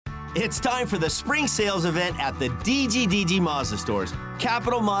It's time for the spring sales event at the DGDG Mazda stores.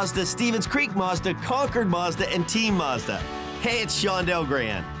 Capital Mazda, Stevens Creek Mazda, Concord Mazda, and Team Mazda. Hey, it's Sean Del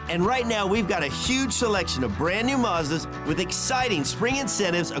Gran. And right now, we've got a huge selection of brand new Mazdas with exciting spring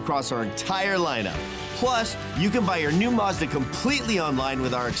incentives across our entire lineup. Plus, you can buy your new Mazda completely online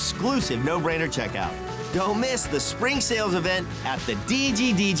with our exclusive no-brainer checkout. Don't miss the spring sales event at the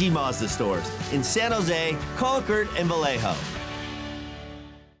DGDG Mazda stores in San Jose, Concord, and Vallejo.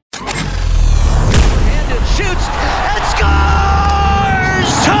 And it shoots and scores!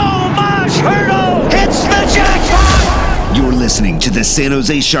 Tomas Hertl hits the jackpot! You're listening to the San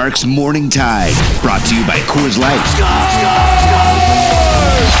Jose Sharks Morning Tide, brought to you by Coors Light. Scores!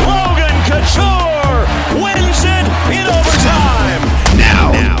 Logan Couture wins it in overtime!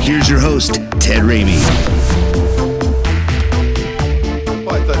 Now, here's your host, Ted Ramey.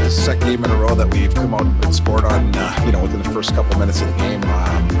 Well, I thought this is the second game in a row that we've come out and scored on, within the first couple minutes of the game.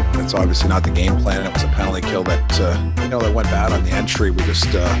 That's obviously not the game plan. It was a penalty kill that went bad on the entry. We just,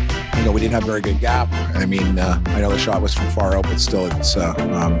 we didn't have very good gap. I mean, I know the shot was from far out, but still, it's,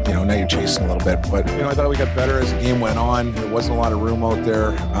 now you're chasing a little bit. But, I thought we got better as the game went on. There wasn't a lot of room out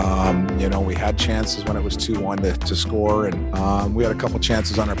there. We had chances when it was 2-1 to score, and we had a couple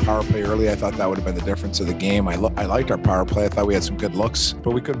chances on our power play early. I thought that would have been the difference of the game. I liked our power play. I thought we had some good looks,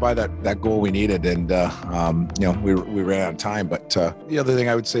 but we couldn't buy that goal we needed, and we ran out of time. But the other thing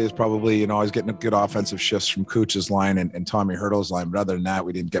I would say is probably, I was getting good offensive shifts from Kuch's line and Tommy Hertl's line, but other than that,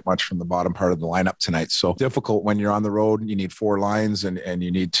 we didn't get much from the bottom part of the lineup tonight. So difficult when you're on the road. You need four lines, and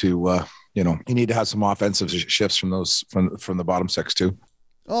you need to you need to have some offensive shifts from the bottom six too.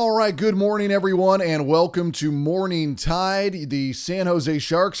 All right, good morning, everyone, and welcome to Morning Tide. The San Jose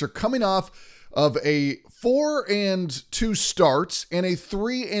Sharks are coming off of a 4-2 starts and a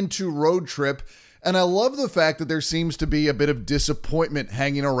 3-2 road trip, and I love the fact that there seems to be a bit of disappointment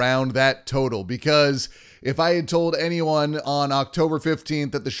hanging around that total, because if I had told anyone on October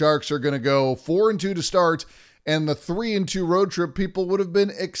 15th that the Sharks are going to go 4-2 to start and the 3-2 road trip, people would have been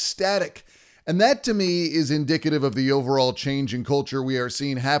ecstatic. And that, to me, is indicative of the overall change in culture we are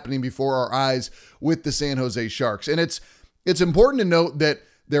seeing happening before our eyes with the San Jose Sharks. And it's important to note that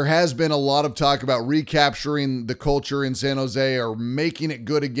there has been a lot of talk about recapturing the culture in San Jose or making it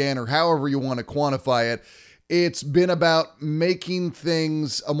good again, or however you want to quantify it. It's been about making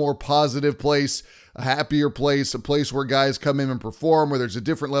things a more positive place, a happier place, a place where guys come in and perform, where there's a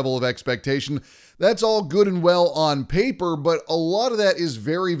different level of expectation. That's all good and well on paper, but a lot of that is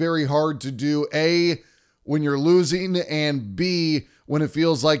very, very hard to do, A, when you're losing, and B, when it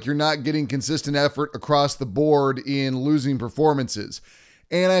feels like you're not getting consistent effort across the board in losing performances.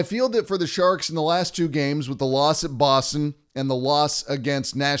 And I feel that for the Sharks in the last two games, with the loss at Boston and the loss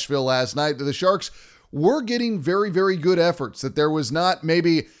against Nashville last night, the Sharks were getting very, very good efforts, that there was not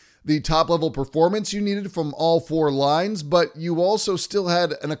maybe the top-level performance you needed from all four lines, but you also still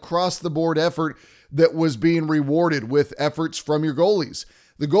had an across-the-board effort that was being rewarded with efforts from your goalies.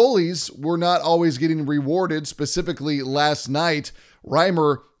 The goalies were not always getting rewarded, specifically last night.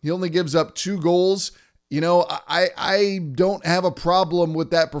 Reimer, he only gives up 2 goals. I don't have a problem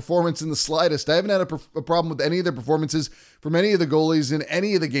with that performance in the slightest. I haven't had a problem with any of the performances from any of the goalies in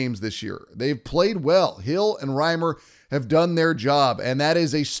any of the games this year. They've played well. Hill and Reimer have done their job, and that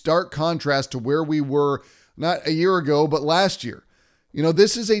is a stark contrast to where we were not a year ago, but last year.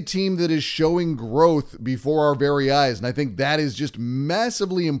 This is a team that is showing growth before our very eyes, and I think that is just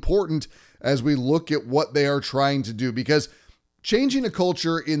massively important as we look at what they are trying to do, because changing a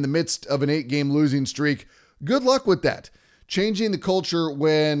culture in the midst of an 8-game losing streak, good luck with that. Changing the culture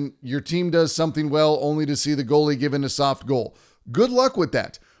when your team does something well only to see the goalie given a soft goal, good luck with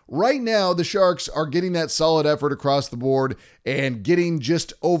that. Right now, the Sharks are getting that solid effort across the board and getting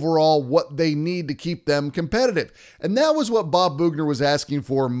just overall what they need to keep them competitive. And that was what Bob Boughner was asking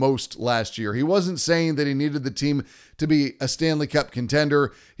for most last year. He wasn't saying that he needed the team to be a Stanley Cup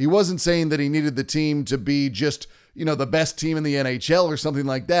contender. He wasn't saying that he needed the team to be just, the best team in the NHL or something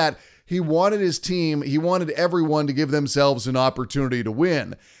like that. He wanted his team, he wanted everyone to give themselves an opportunity to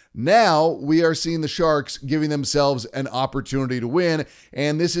win. Now we are seeing the Sharks giving themselves an opportunity to win,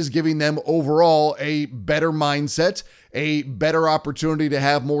 and this is giving them overall a better mindset, a better opportunity to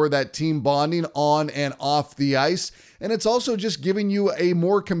have more of that team bonding on and off the ice. And it's also just giving you a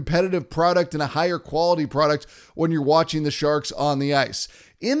more competitive product and a higher quality product when you're watching the Sharks on the ice.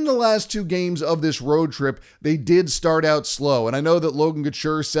 In the last 2 games of this road trip, they did start out slow. And I know that Logan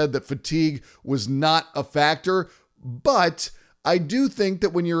Couture said that fatigue was not a factor, but I do think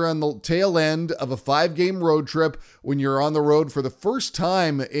that when you're on the tail end of a 5-game road trip, when you're on the road for the first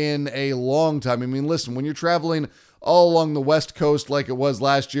time in a long time, listen, when you're traveling all along the West Coast like it was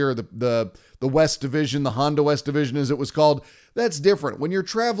last year, the West Division, the Honda West Division as it was called. That's different. When you're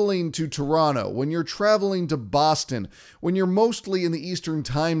traveling to Toronto, when you're traveling to Boston, when you're mostly in the Eastern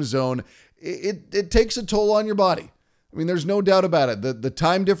time zone, it takes a toll on your body. I mean, there's no doubt about it. The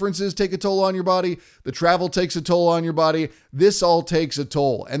time differences take a toll on your body. The travel takes a toll on your body. This all takes a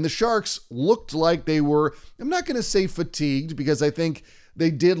toll. And the Sharks looked like they were, I'm not going to say fatigued, because I think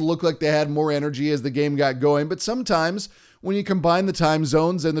they did look like they had more energy as the game got going. But sometimes when you combine the time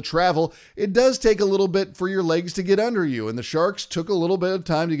zones and the travel, it does take a little bit for your legs to get under you. And the Sharks took a little bit of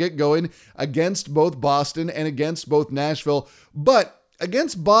time to get going against both Boston and against both Nashville. But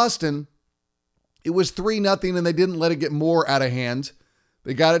against Boston, it was 3-0, and they didn't let it get more out of hand.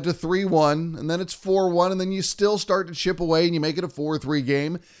 They got it to 3-1, and then it's 4-1, and then you still start to chip away, and you make it a 4-3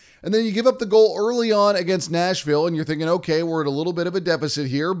 game. And then you give up the goal early on against Nashville, and you're thinking, okay, we're at a little bit of a deficit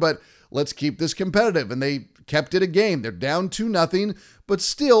here, but let's keep this competitive. And they kept it a game. They're down 2-0, but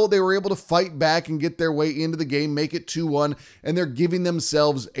still they were able to fight back and get their way into the game, make it 2-1, and they're giving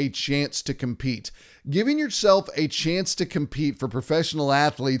themselves a chance to compete. Giving yourself a chance to compete for professional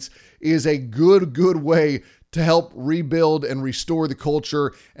athletes is a good way to help rebuild and restore the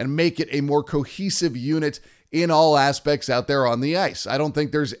culture and make it a more cohesive unit in all aspects out there on the ice. I don't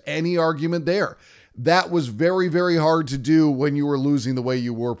think there's any argument there. That was very hard to do when you were losing the way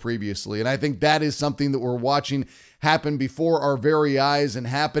you were previously. And I think that is something that we're watching happen before our very eyes and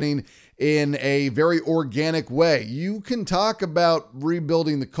happening in a very organic way. You can talk about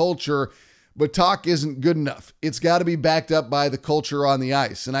rebuilding the culture, but talk isn't good enough. It's got to be backed up by the culture on the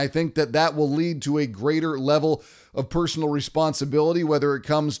ice. And I think that will lead to a greater level of personal responsibility, whether it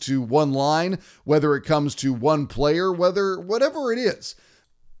comes to one line, whether it comes to one player, whatever it is.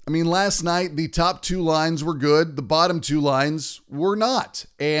 I mean, last night, the top two lines were good. The bottom two lines were not.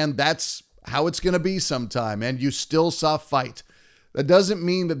 And that's how it's going to be sometime. And you still saw fight. That doesn't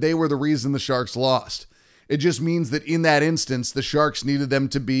mean that they were the reason the Sharks lost. It just means that in that instance, the Sharks needed them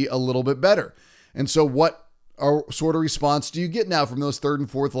to be a little bit better. And so what sort of response do you get now from those third and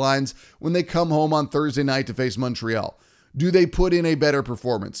fourth lines when they come home on Thursday night to face Montreal? Do they put in a better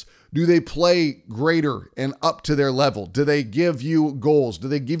performance? Do they play greater and up to their level? Do they give you goals? Do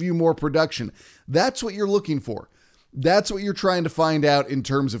they give you more production? That's what you're looking for. That's what you're trying to find out in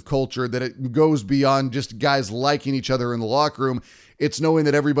terms of culture, that it goes beyond just guys liking each other in the locker room. It's knowing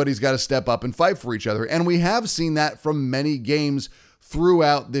that everybody's got to step up and fight for each other. And we have seen that from many games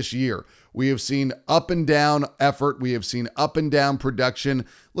throughout this year. We have seen up and down effort. We have seen up and down production.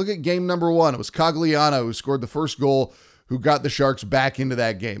 Look at game number 1. It was Cogliano who scored the first goal, who got the Sharks back into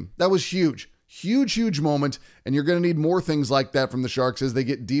that game. That was huge. Huge moment. And you're going to need more things like that from the Sharks as they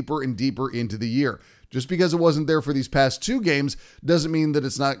get deeper and deeper into the year. Just because it wasn't there for these past 2 games doesn't mean that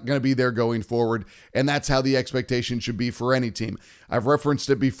it's not going to be there going forward. And that's how the expectation should be for any team. I've referenced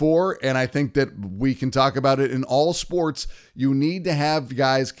it before, and I think that we can talk about it in all sports. You need to have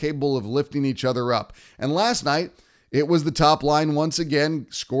guys capable of lifting each other up. And last night, it was the top line once again,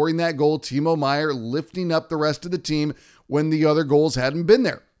 scoring that goal, Timo Meier lifting up the rest of the team when the other goals hadn't been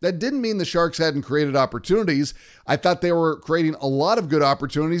there. That didn't mean the Sharks hadn't created opportunities. I thought they were creating a lot of good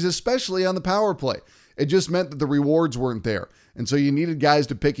opportunities, especially on the power play. It just meant that the rewards weren't there. And so you needed guys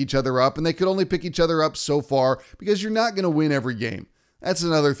to pick each other up, and they could only pick each other up so far because you're not going to win every game. That's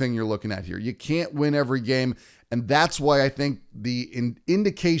another thing you're looking at here. You can't win every game, and that's why I think the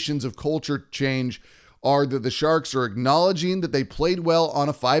indications of culture change are that the Sharks are acknowledging that they played well on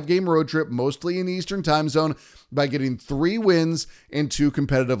a 5-game road trip, mostly in the Eastern time zone, by getting 3 wins and 2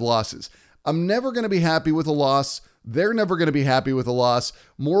 competitive losses. I'm never going to be happy with a loss. They're never going to be happy with a loss.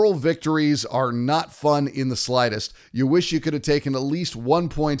 Moral victories are not fun in the slightest. You wish you could have taken at least 1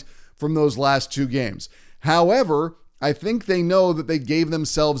 point from those last 2 games. However, I think they know that they gave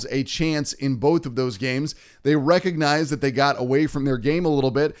themselves a chance in both of those games. They recognize that they got away from their game a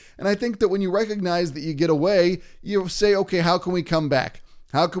little bit. And I think that when you recognize that you get away, you say, okay, how can we come back?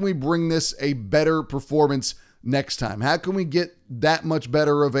 How can we bring this a better performance next time? How can we get that much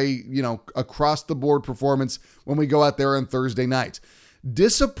better of a, across the board performance when we go out there on Thursday night?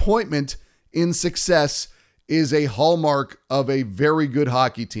 Disappointment in success is a hallmark of a very good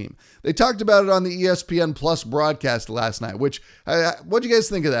hockey team. They talked about it on the ESPN Plus broadcast last night, which, what do you guys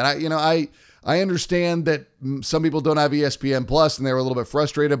think of that? I understand that some people don't have ESPN Plus and they were a little bit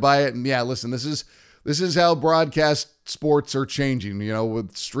frustrated by it. And yeah, listen, this is how broadcast sports are changing.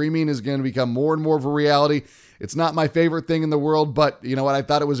 With streaming is going to become more and more of a reality. It's not my favorite thing in the world, but you know what? I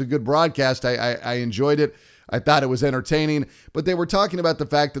thought it was a good broadcast. I enjoyed it. I thought it was entertaining, but they were talking about the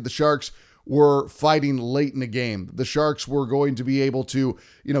fact that the Sharks were fighting late in the game. The Sharks were going to be able to,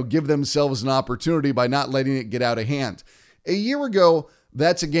 give themselves an opportunity by not letting it get out of hand. A year ago,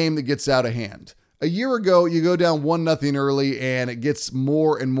 that's a game that gets out of hand. A year ago, you go down 1-0 early and it gets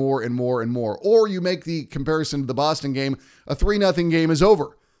more and more and more and more. Or you make the comparison to the Boston game, a 3-0 game is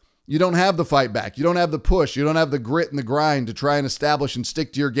over. You don't have the fight back. You don't have the push. You don't have the grit and the grind to try and establish and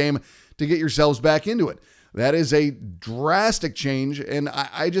stick to your game to get yourselves back into it. That is a drastic change, and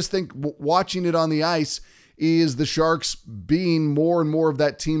I just think watching it on the ice is the Sharks being more and more of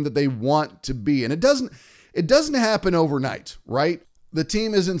that team that they want to be. And it doesn't happen overnight, right? The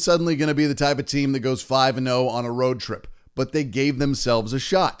team isn't suddenly going to be the type of team that goes 5-0 on a road trip, but they gave themselves a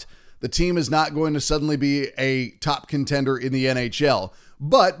shot. The team is not going to suddenly be a top contender in the NHL,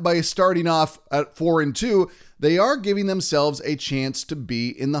 but by starting off at 4-2, they are giving themselves a chance to be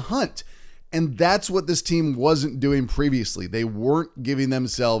in the hunt. And that's what this team wasn't doing previously. They weren't giving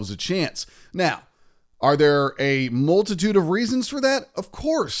themselves a chance. Now, are there a multitude of reasons for that? Of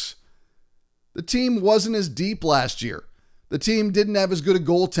course. The team wasn't as deep last year. The team didn't have as good a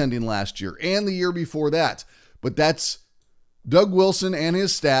goaltending last year and the year before that. But that's Doug Wilson and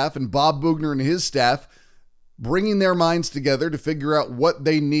his staff and Bob Boughner and his staff bringing their minds together to figure out what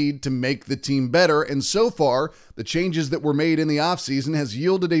they need to make the team better. And so far, the changes that were made in the offseason has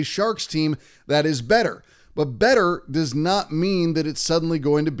yielded a Sharks team that is better. But better does not mean that it's suddenly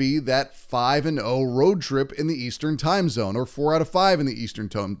going to be that 5-0 road trip in the Eastern time zone or 4 out of 5 in the Eastern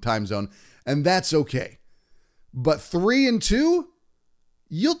time zone. And that's okay. But 3-2,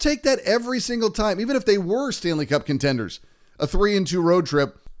 you'll take that every single time, even if they were Stanley Cup contenders. A 3-2 road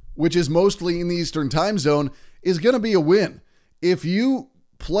trip, which is mostly in the Eastern time zone, is going to be a win. If you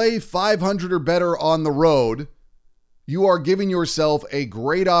play 500 or better on the road, you are giving yourself a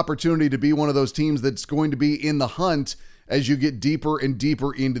great opportunity to be one of those teams that's going to be in the hunt as you get deeper and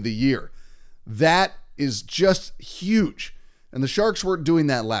deeper into the year. That is just huge. And the Sharks weren't doing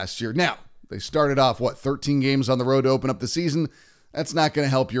that last year. Now, they started off, 13 games on the road to open up the season. That's not going to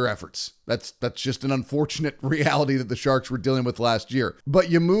help your efforts. That's just an unfortunate reality that the Sharks were dealing with last year. But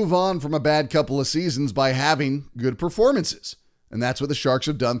you move on from a bad couple of seasons by having good performances. And that's what the Sharks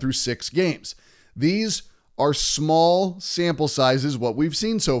have done through 6 games. These are small sample sizes, what we've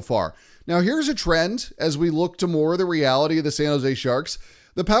seen so far. Now, here's a trend as we look to more of the reality of the San Jose Sharks.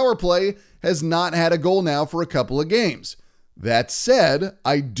 The power play has not had a goal now for a couple of games. That said,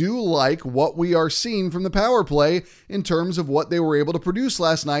 I do like what we are seeing from the power play in terms of what they were able to produce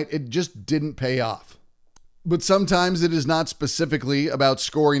last night. It just didn't pay off. But sometimes it is not specifically about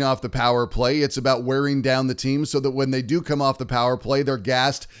scoring off the power play. It's about wearing down the team so that when they do come off the power play, they're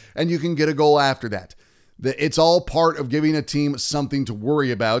gassed and you can get a goal after that. It's all part of giving a team something to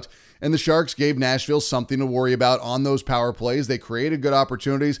worry about. And the Sharks gave Nashville something to worry about on those power plays. They created good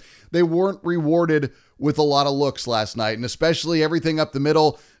opportunities. They weren't rewarded with a lot of looks last night, and especially everything up the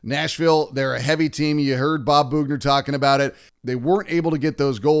middle. Nashville, they're a heavy team. You heard Bob Boughner talking about it. They weren't able to get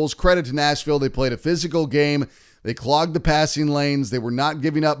those goals. Credit to Nashville. They played a physical game. They clogged the passing lanes. They were not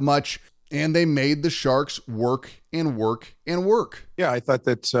giving up much, and they made the Sharks work and work and work. Yeah, I thought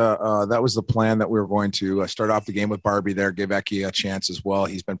that that was the plan, that we were going to start off the game with Barbie there, give Eki a chance as well.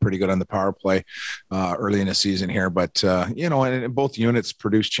 He's been pretty good on the power play early in the season here, but and both units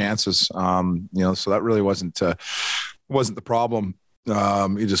produced chances, so that really wasn't the problem.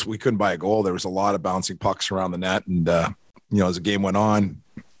 We couldn't buy a goal. There was a lot of bouncing pucks around the net, and as the game went on,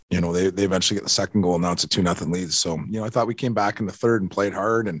 they eventually get the second goal. Now it's a 2-0 lead. So, I thought we came back in the third and played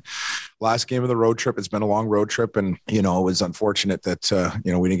hard. And last game of the road trip, it's been a long road trip. And, it was unfortunate that,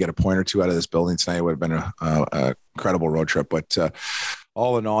 we didn't get a point or two out of this building tonight. It would have been a incredible road trip. But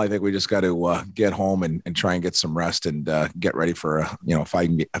all in all, I think we just got to get home and try and get some rest and get ready for a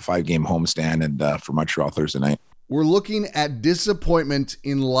 5-game homestand and for Montreal Thursday night. We're looking at disappointment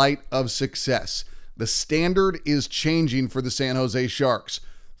in light of success. The standard is changing for the San Jose Sharks.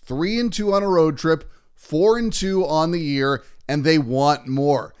 3-2 on a road trip, 4-2 on the year, and they want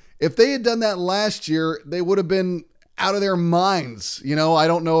more. If they had done that last year, they would have been out of their minds. I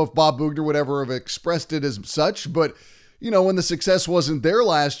don't know if Bob Boughner would ever have expressed it as such, but when the success wasn't there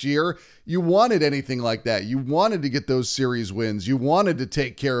last year, you wanted anything like that. You wanted to get those series wins. You wanted to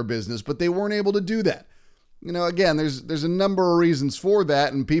take care of business, but they weren't able to do that. Again, there's a number of reasons for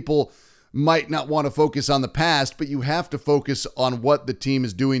that, and people might not want to focus on the past, but you have to focus on what the team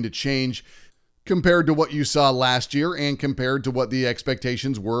is doing to change compared to what you saw last year and compared to what the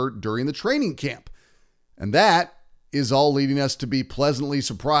expectations were during the training camp. And that is all leading us to be pleasantly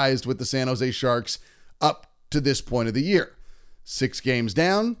surprised with the San Jose Sharks up to this point of the year. 6 games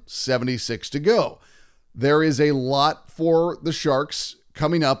down, 76 to go. There is a lot for the Sharks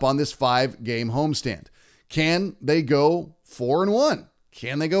coming up on this 5-game homestand. Can they go 4-1?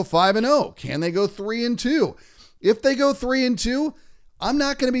 Can they go 5-0? Can they go 3-2? If they go 3-2, I'm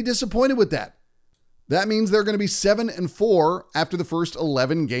not going to be disappointed with that. That means they're going to be 7-4 after the first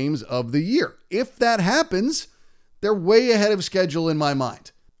 11 games of the year. If that happens, they're way ahead of schedule in my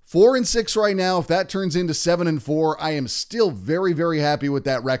mind. 4-6 right now. If that turns into 7-4, I am still very, very happy with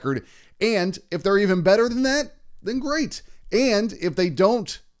that record. And if they're even better than that, then great. And if they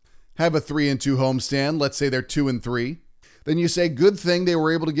don't have a 3-2 homestand, let's say they're 2-3, then you say good thing they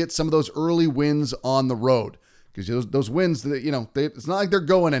were able to get some of those early wins on the road. Because those wins, it's not like they're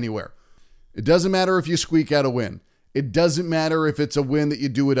going anywhere. It doesn't matter if you squeak out a win. It doesn't matter if it's a win that you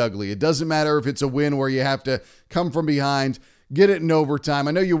do it ugly. It doesn't matter if it's a win where you have to come from behind, get it in overtime.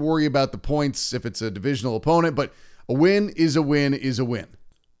 I know you worry about the points if it's a divisional opponent, but a win is a win is a win.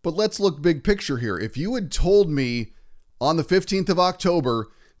 But let's look big picture here. If you had told me on the 15th of October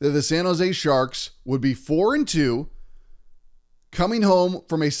that the San Jose Sharks would be 4-2, coming home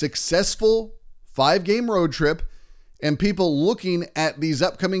from a successful 5-game road trip, and people looking at these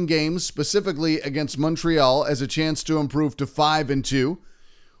upcoming games, specifically against Montreal, as a chance to improve to 5-2,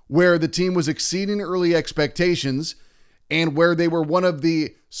 where the team was exceeding early expectations and where they were one of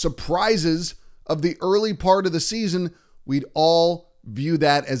the surprises of the early part of the season, we'd all view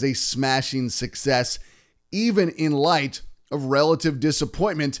that as a smashing success, even in light of relative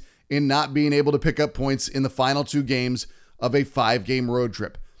disappointment in not being able to pick up points in the final 2 games of a 5-game road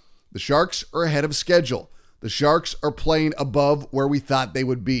trip. The Sharks are ahead of schedule. The Sharks are playing above where we thought they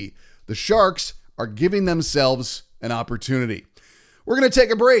would be. The Sharks are giving themselves an opportunity. We're going to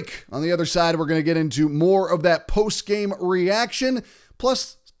take a break. On the other side, we're going to get into more of that post-game reaction,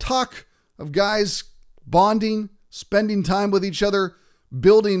 plus talk of guys bonding, spending time with each other,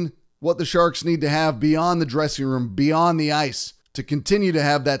 building what the Sharks need to have beyond the dressing room, beyond the ice, to continue to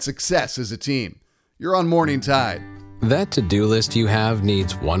have that success as a team. You're on Morning Tide. That to-do list you have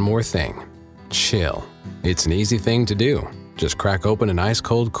needs one more thing. Chill. It's an easy thing to do. Just crack open an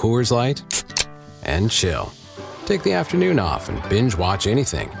ice-cold Coors Light and chill. Take the afternoon off and binge watch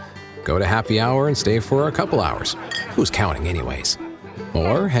anything. Go to happy hour and stay for a couple hours. Who's counting anyways?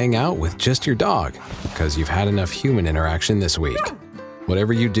 Or hang out with just your dog because you've had enough human interaction this week.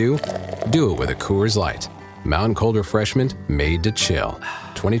 Whatever you do it with a Coors Light. Mountain cold refreshment made to chill.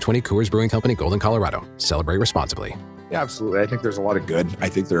 2020 Coors Brewing Company, Golden, Colorado. Celebrate responsibly. Yeah, absolutely. I think there's a lot of good. I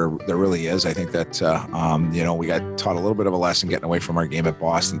think there really is. I think that, we got taught a little bit of a lesson getting away from our game at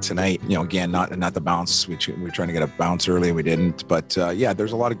Boston tonight. Again, not the bounce. We're trying to get a bounce early. We didn't. But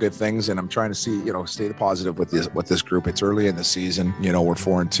there's a lot of good things. And I'm trying to see, stay positive with this group. It's early in the season. We're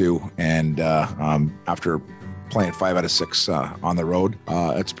 4-2. And after playing 5 out of 6 on the road,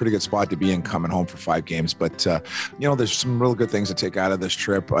 it's a pretty good spot to be in coming home for 5 games. But, there's some real good things to take out of this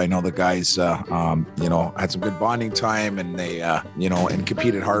trip. I know the guys, had some good bonding time and they, and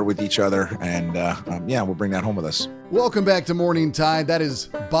competed hard with each other. And, we'll bring that home with us. Welcome back to Morning Tide. That is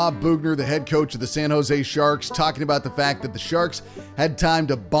Bob Boughner, the head coach of the San Jose Sharks, talking about the fact that the Sharks had time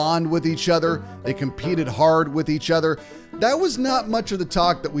to bond with each other. They competed hard with each other. That was not much of the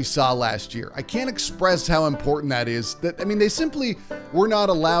talk that we saw last year. I can't express how important that is. They simply were not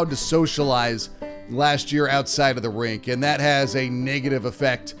allowed to socialize last year outside of the rink, and that has a negative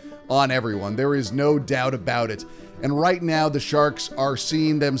effect on everyone. There is no doubt about it. And right now, the Sharks are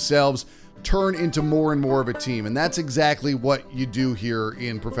seeing themselves turn into more and more of a team. And that's exactly what you do here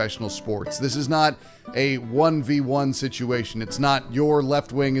in professional sports. This is not a 1v1 situation. It's not your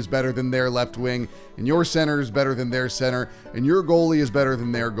left wing is better than their left wing, and your center is better than their center, and your goalie is better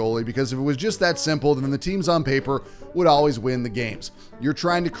than their goalie, because if it was just that simple, then the teams on paper would always win the games. You're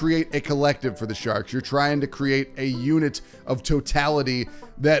trying to create a collective for the Sharks. You're trying to create a unit of totality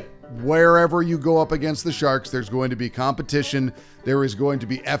that wherever you go up against the Sharks, there's going to be competition, there is going to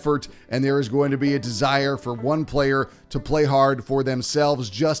be effort, and there is going to be a desire for one player to play hard for themselves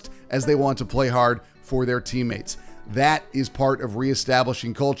just as they want to play hard for their teammates. That is part of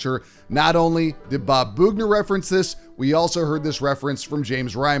reestablishing culture. Not only did Bob Boughner reference this, we also heard this reference from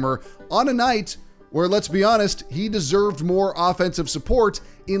James Reimer on a night where, let's be honest, he deserved more offensive support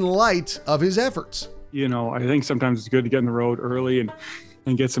in light of his efforts. I think sometimes it's good to get on the road early and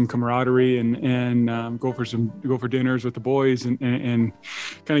get some camaraderie and go for dinners with the boys and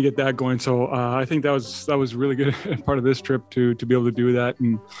kind of get that going. So I think that was really good part of this trip to be able to do that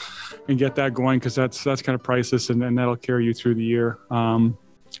and get that going, because that's kind of priceless and that'll carry you through the year.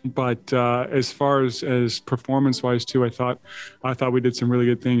 But as far as performance-wise too, I thought we did some really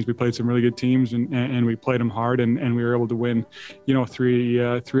good things. We played some really good teams, and we played them hard, and we were able to win,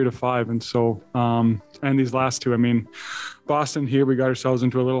 3-5. And so, and these last two, I mean, Boston here, we got ourselves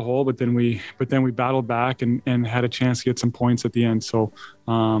into a little hole, but then we battled back and had a chance to get some points at the end. So,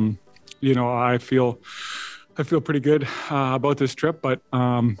 I feel pretty good about this trip, but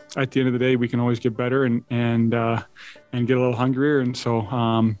at the end of the day, we can always get better and get a little hungrier. And so,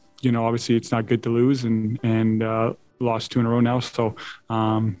 obviously it's not good to lose and lost 2 in a row now. So,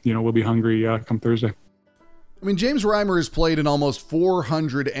 we'll be hungry come Thursday. I mean, James Reimer has played in almost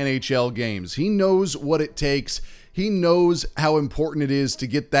 400 NHL games. He knows what it takes. He knows how important it is to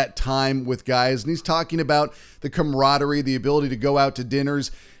get that time with guys. And he's talking about the camaraderie, the ability to go out to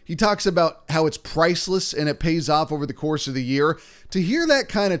dinners. He talks about how it's priceless and it pays off over the course of the year. To hear that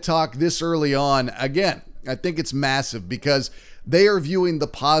kind of talk this early on, again, I think it's massive because they are viewing the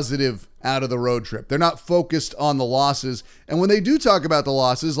positive out of the road trip. They're not focused on the losses. And when they do talk about the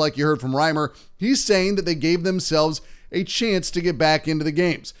losses, like you heard from Reimer, he's saying that they gave themselves a chance to get back into the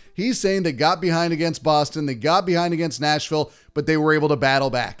games. He's saying they got behind against Boston, they got behind against Nashville, but they were able to battle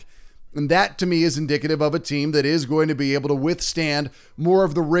back. And that, to me, is indicative of a team that is going to be able to withstand more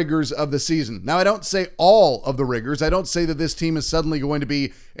of the rigors of the season. Now, I don't say all of the rigors. I don't say that this team is suddenly going to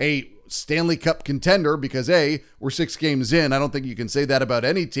be a Stanley Cup contender because, A, we're 6 games in. I don't think you can say that about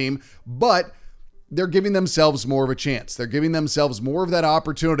any team. But they're giving themselves more of a chance. They're giving themselves more of that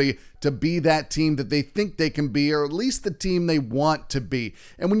opportunity to be that team that they think they can be, or at least the team they want to be.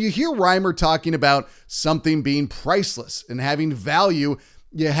 And when you hear Reimer talking about something being priceless and having value,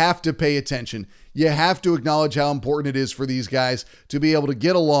 you have to pay attention. You have to acknowledge how important it is for these guys to be able to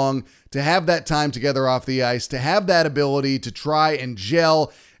get along, to have that time together off the ice, to have that ability to try and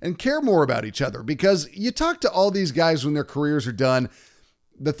gel and care more about each other. Because you talk to all these guys when their careers are done,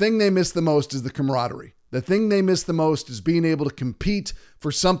 the thing they miss the most is the camaraderie. The thing they miss the most is being able to compete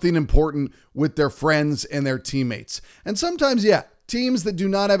for something important with their friends and their teammates. And sometimes, teams that do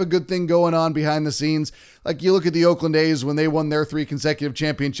not have a good thing going on behind the scenes, like you look at the Oakland A's when they won their 3 consecutive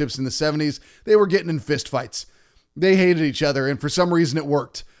championships in the 70s, they were getting in fistfights. They hated each other, and for some reason it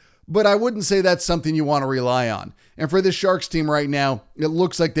worked. But I wouldn't say that's something you want to rely on. And for this Sharks team right now, it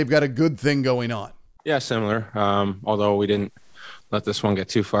looks like they've got a good thing going on. Yeah, similar. Although we didn't let this one get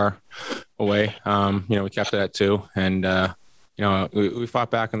too far away. We kept it at 2, and we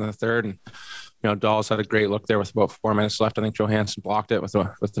fought back in the third, and Dawes had a great look there with about 4 minutes left. I think Johansson blocked it with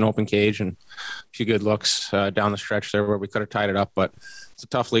an open cage and a few good looks down the stretch there where we could have tied it up. But it's a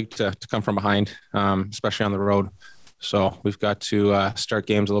tough league to come from behind, especially on the road. So we've got to start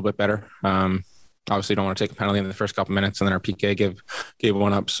games a little bit better. Obviously, don't want to take a penalty in the first couple minutes, and then our PK gave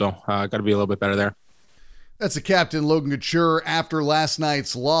one up. So got to be a little bit better there. That's the captain, Logan Couture, after last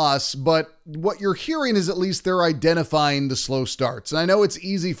night's loss. But what you're hearing is at least they're identifying the slow starts. And I know it's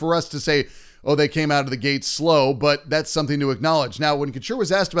easy for us to say, oh, they came out of the gate slow, but that's something to acknowledge. Now, when Couture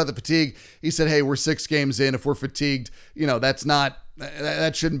was asked about the fatigue, he said, hey, we're 6 games in. If we're fatigued,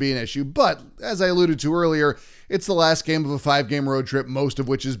 that shouldn't be an issue. But as I alluded to earlier, it's the last game of a 5-game road trip, most of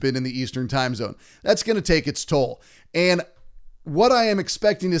which has been in the Eastern time zone. That's going to take its toll. And what I am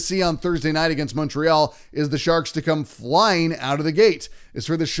expecting to see on Thursday night against Montreal is the Sharks to come flying out of the gate. Is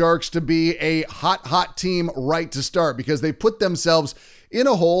for the Sharks to be a hot team right to start, because they put themselves in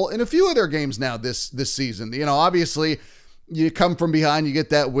a hole in a few of their games now this season. Obviously you come from behind, you get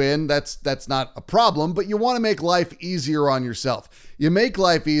that win. That's not a problem, but you want to make life easier on yourself. You make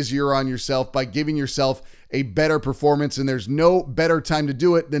life easier on yourself by giving yourself a better performance, and there's no better time to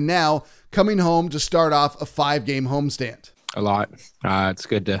do it than now, coming home to start off a 5-game homestand. A lot. It's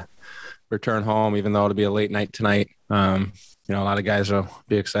good to return home, even though it'll be a late night tonight. A lot of guys will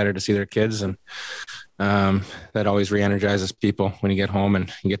be excited to see their kids, and that always re-energizes people when you get home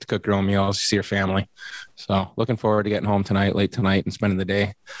and you get to cook your own meals, you see your family. So looking forward to getting home late tonight, and spending the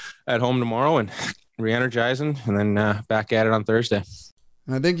day at home tomorrow and re-energizing, and then back at it on Thursday.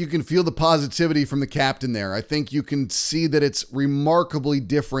 And I think you can feel the positivity from the captain there. I think you can see that it's remarkably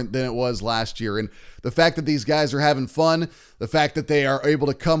different than it was last year. And the fact that these guys are having fun, the fact that they are able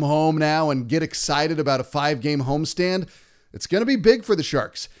to come home now and get excited about a 5-game homestand, it's going to be big for the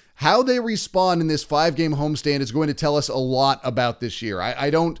Sharks. How they respond in this 5-game homestand is going to tell us a lot about this year. I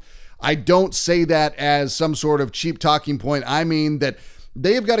don't say that as some sort of cheap talking point. I mean that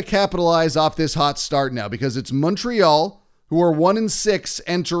they have got to capitalize off this hot start now, because it's Montreal, who are 1-6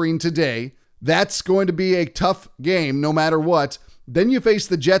 entering today. That's going to be a tough game no matter what. Then you face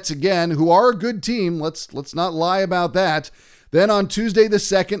the Jets again, who are a good team. Let's not lie about that. Then on Tuesday the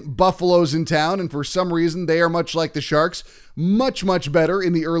 2nd, Buffalo's in town, and for some reason they are much like the Sharks, much, much better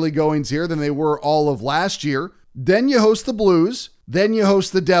in the early goings here than they were all of last year. Then you host the Blues, then you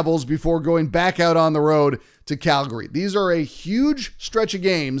host the Devils before going back out on the road to Calgary. These are a huge stretch of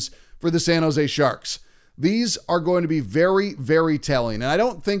games for the San Jose Sharks. These are going to be very, very telling, and I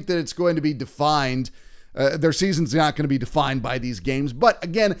don't think that it's going to be defined. Their season's not going to be defined by these games, but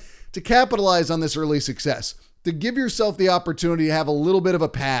again, to capitalize on this early success, to give yourself the opportunity to have a little bit of a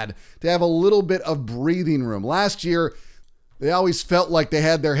pad, to have a little bit of breathing room. Last year, they always felt like they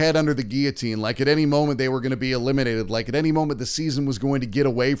had their head under the guillotine, like at any moment they were going to be eliminated, like at any moment the season was going to get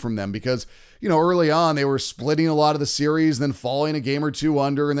away from them because, early on they were splitting a lot of the series, then falling a game or two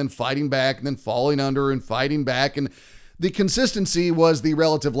under, and then fighting back, and then falling under and fighting back. And the consistency was the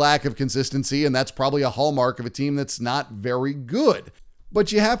relative lack of consistency, and that's probably a hallmark of a team that's not very good.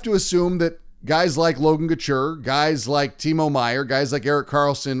 But you have to assume that guys like Logan Couture, guys like Timo Meier, guys like Erik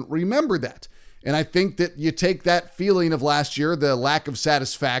Karlsson remember that. And I think that you take that feeling of last year, the lack of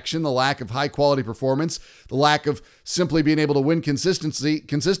satisfaction, the lack of high quality performance, the lack of simply being able to win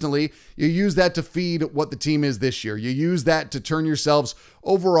consistently, you use that to feed what the team is this year. You use that to turn yourselves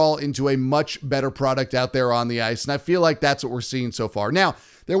overall into a much better product out there on the ice. And I feel like that's what we're seeing so far. Now,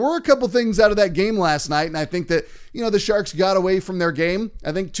 there were a couple things out of that game last night, and I think that, the Sharks got away from their game.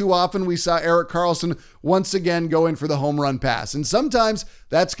 I think too often we saw Erik Karlsson once again go in for the home run pass. And sometimes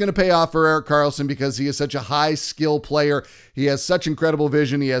that's going to pay off for Erik Karlsson because he is such a high skill player. He has such incredible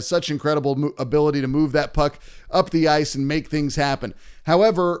vision. He has such incredible ability to move that puck up the ice and make things happen.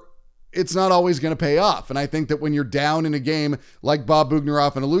 However, it's not always going to pay off. And I think that when you're down in a game, like Bob Bugner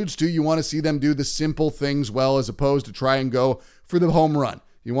often alludes to, you want to see them do the simple things well as opposed to try and go for the home run.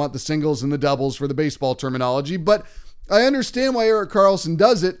 You want the singles and the doubles for the baseball terminology. But I understand why Erik Karlsson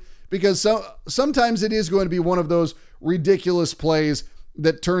does it because sometimes it is going to be one of those ridiculous plays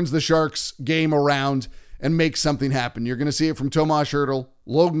that turns the Sharks game around and makes something happen. You're going to see it from Tomas Hertl,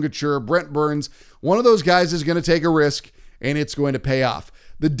 Logan Couture, Brent Burns. One of those guys is going to take a risk and it's going to pay off.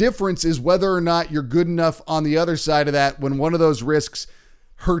 The difference is whether or not you're good enough on the other side of that when one of those risks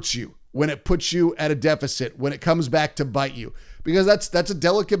hurts you, when it puts you at a deficit, when it comes back to bite you. Because that's a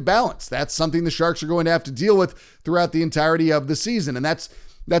delicate balance. That's something the Sharks are going to have to deal with throughout the entirety of the season. And that's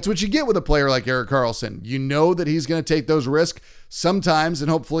what you get with a player like Erik Karlsson. You know that he's going to take those risks sometimes, and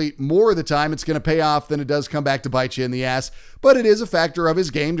hopefully more of the time it's going to pay off than it does come back to bite you in the ass. But it is a factor of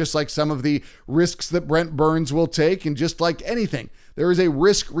his game, just like some of the risks that Brent Burns will take, and just like anything. There is a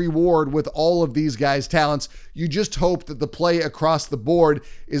risk reward with all of these guys' talents. You just hope that the play across the board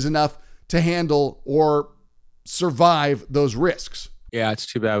is enough to handle or survive those risks. Yeah, it's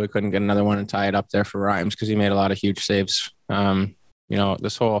too bad we couldn't get another one and tie it up there for Reims because he made a lot of huge saves.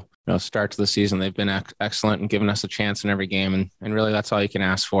 This whole start to the season, they've been excellent and given us a chance in every game, and really that's all you can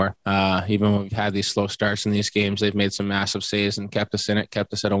ask for. Even when we've had these slow starts in these games, they've made some massive saves and kept us in it,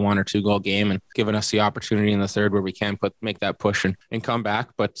 kept us at a 1 or 2 goal game, and given us the opportunity in the third where we can make that push and come back.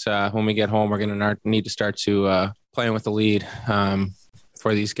 But when we get home, we're going to need to start to playing with the lead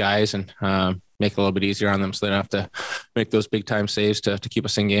for these guys and make it a little bit easier on them so they don't have to make those big time saves to keep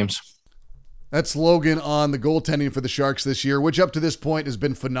us in games. That's Logan on the goaltending for the Sharks this year, which up to this point has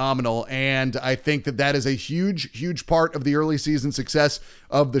been phenomenal. And I think that is a huge, huge part of the early season success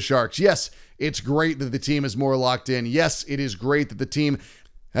of the Sharks. Yes, it's great that the team is more locked in. Yes, it is great that the team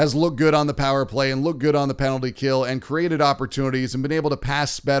has looked good on the power play and looked good on the penalty kill and created opportunities and been able to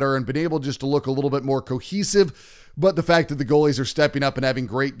pass better and been able just to look a little bit more cohesive. But the fact that the goalies are stepping up and having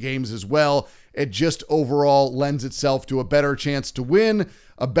great games as well, it just overall lends itself to a better chance to win,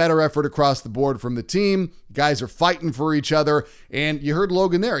 a better effort across the board from the team. Guys are fighting for each other. And you heard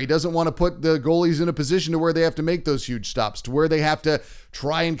Logan there. He doesn't want to put the goalies in a position to where they have to make those huge stops, to where they have to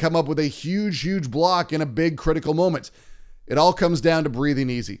try and come up with a huge, huge block in a big critical moment. It all comes down to breathing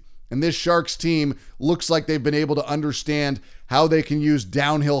easy. And this Sharks team looks like they've been able to understand how they can use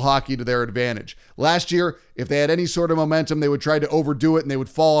downhill hockey to their advantage. Last year, if they had any sort of momentum, they would try to overdo it and they would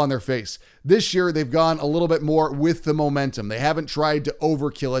fall on their face. This year, they've gone a little bit more with the momentum. They haven't tried to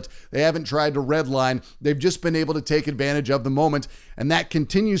overkill it. They haven't tried to redline. They've just been able to take advantage of the moment. And that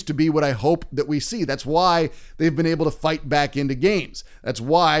continues to be what I hope that we see. That's why they've been able to fight back into games. That's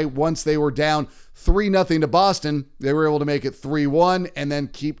why once they were down 3-0 to Boston, they were able to make it 3-1 and then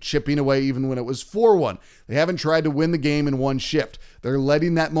keep chipping away even when it was 4-1. They haven't tried to win the game in one shift. They're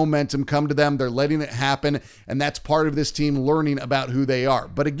letting that momentum come to them. They're letting it happen. And that's part of this team learning about who they are.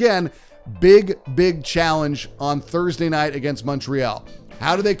 But again, big challenge on Thursday night against Montreal.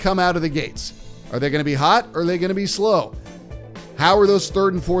 How do they come out of the gates? Are they going to be hot or are they going to be slow? How are those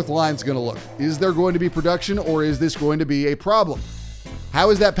third and fourth lines going to look? Is there going to be production, or is this going to be a problem? How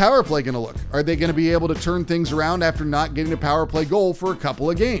is that power play going to look? Are they going to be able to turn things around after not getting a power play goal for a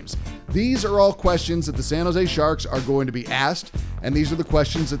couple of games? These are all questions that the San Jose Sharks are going to be asked, and these are the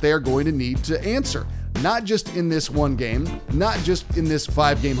questions that they are going to need to answer. Not just in this one game, not just in this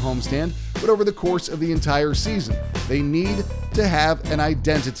 5-game homestand, but over the course of the entire season. They need to have an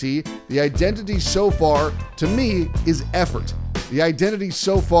identity. The identity so far, to me, is effort. The identity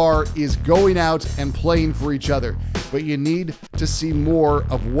so far is going out and playing for each other. But you need to see more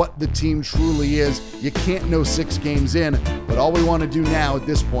of what the team truly is. You can't know 6 games in, but all we want to do now at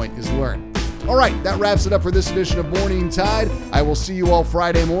this point is learn. All right, that wraps it up for this edition of Morning Tide. I will see you all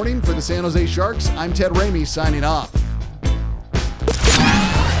Friday morning. For the San Jose Sharks, I'm Ted Ramey signing off.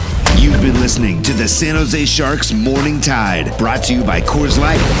 You've been listening to the San Jose Sharks Morning Tide, brought to you by Coors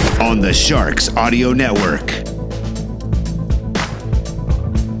Light on the Sharks Audio Network.